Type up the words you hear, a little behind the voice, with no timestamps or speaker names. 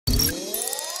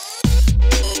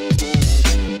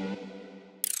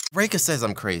Reka says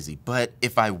I'm crazy, but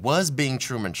if I was being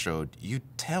Truman Showed, you'd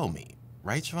tell me.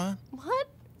 Right, Siobhan? What?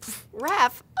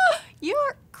 Raph,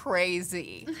 you're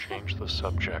crazy. Change the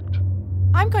subject.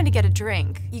 I'm going to get a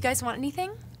drink. You guys want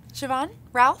anything? Siobhan?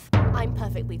 Ralph? I'm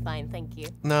perfectly fine, thank you.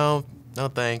 No, no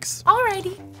thanks.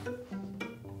 Alrighty.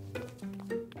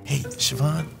 Hey,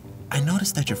 Siobhan, I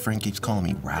noticed that your friend keeps calling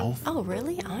me Ralph. Oh,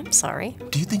 really? I'm sorry.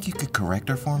 Do you think you could correct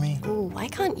her for me? Ooh, why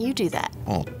can't you do that?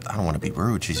 Well, I don't want to be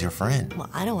rude. She's your friend. Well,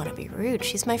 I don't want to be rude.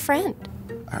 She's my friend.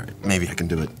 All right, maybe I can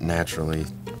do it naturally.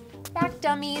 Back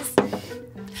dummies.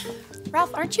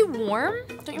 Ralph, aren't you warm?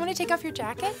 Don't you want to take off your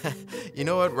jacket? You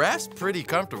know what? Raph's pretty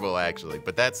comfortable, actually,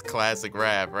 but that's classic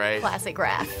Raph, right? Classic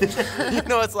Raph. You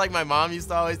know, it's like my mom used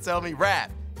to always tell me,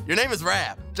 Raph, your name is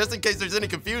Raph, just in case there's any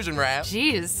confusion, Raph.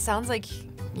 Jeez, sounds like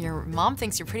your mom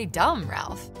thinks you're pretty dumb,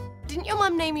 Ralph. Didn't your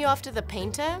mom name you after the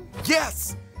painter?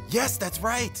 Yes! Yes, that's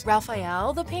right.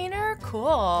 Raphael, the painter?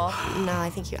 Cool. No,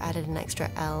 I think you added an extra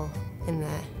L in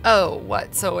there. Oh,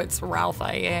 what? So it's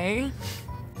Raphael?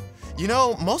 You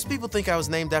know, most people think I was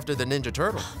named after the Ninja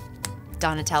Turtle.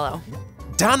 Donatello.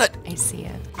 I see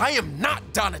it. I am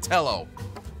not Donatello.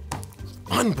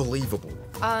 Unbelievable.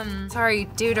 Sorry,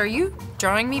 dude, are you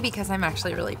drawing me? Because I'm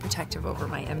actually really protective over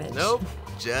my image. Nope,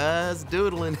 just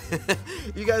doodling.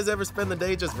 You guys ever spend the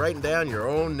day just writing down your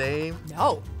own name?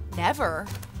 No, never.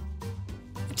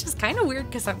 Which is kind of weird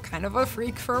because I'm kind of a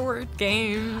freak for word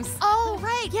games. Oh,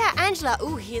 right, yeah, Angela.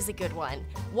 Ooh, here's a good one.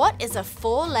 What is a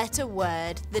 4-letter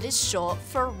word that is short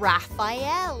for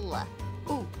Raphael?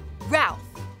 Ooh, Ralph.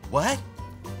 What?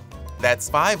 That's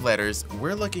 5 letters.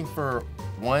 We're looking for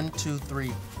 1, 2,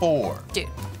 3, 4. Dude,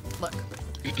 look.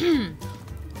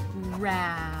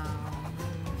 Ralph.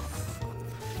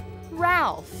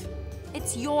 Ralph.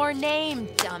 It's your name,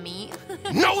 dummy.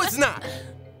 No, it's not!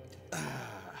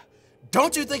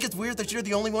 Don't you think it's weird that you're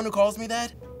the only one who calls me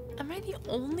that? Am I the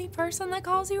only person that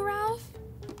calls you Ralph?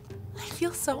 I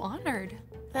feel so honored.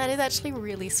 That is actually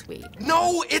really sweet.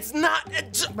 No, it's not.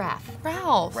 Raph.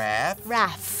 Ralph. Raph?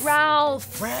 Raph.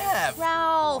 Ralph. Raph.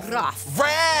 Ralph. Raph.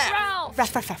 Raph. Ralph.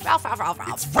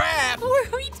 Raph. It's Raph. Who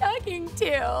are we talking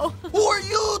to? Who are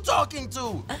you talking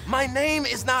to? My name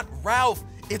is not Ralph.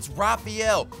 It's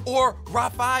Raphael, or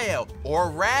Raphael,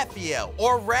 or Raphael,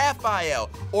 or Raphael,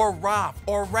 or Raph,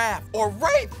 or Raph, or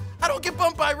Rafe. I don't get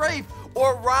bumped by Rafe,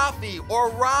 or Rafi, or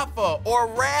Rafa, or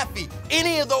Raffy.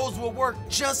 Any of those will work,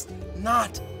 just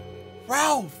not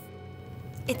Ralph.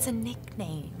 It's a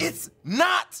nickname. It's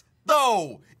not,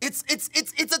 though. It's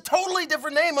a totally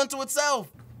different name unto itself.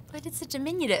 But it's a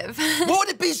diminutive. What would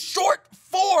it be short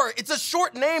for? It's a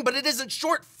short name, but it isn't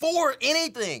short for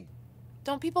anything.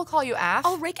 Don't people call you Af?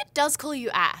 Oh, Reka does call you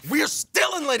Af. We're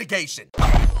still in litigation.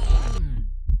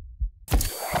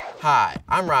 Hi,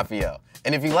 I'm Raphael.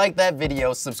 And if you like that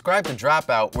video, subscribe to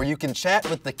Dropout, where you can chat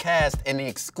with the cast in the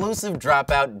exclusive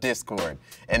Dropout Discord.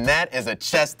 And that is a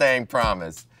Chestang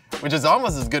promise, which is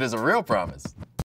almost as good as a real promise.